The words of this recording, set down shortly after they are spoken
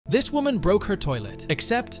This woman broke her toilet,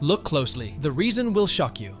 except look closely. The reason will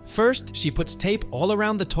shock you. First, she puts tape all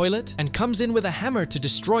around the toilet and comes in with a hammer to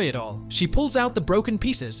destroy it all. She pulls out the broken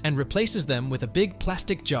pieces and replaces them with a big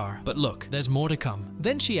plastic jar. But look, there's more to come.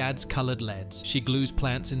 Then she adds colored LEDs. She glues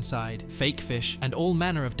plants inside, fake fish, and all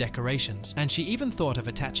manner of decorations. And she even thought of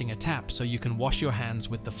attaching a tap so you can wash your hands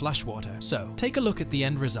with the flush water. So, take a look at the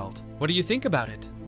end result. What do you think about it?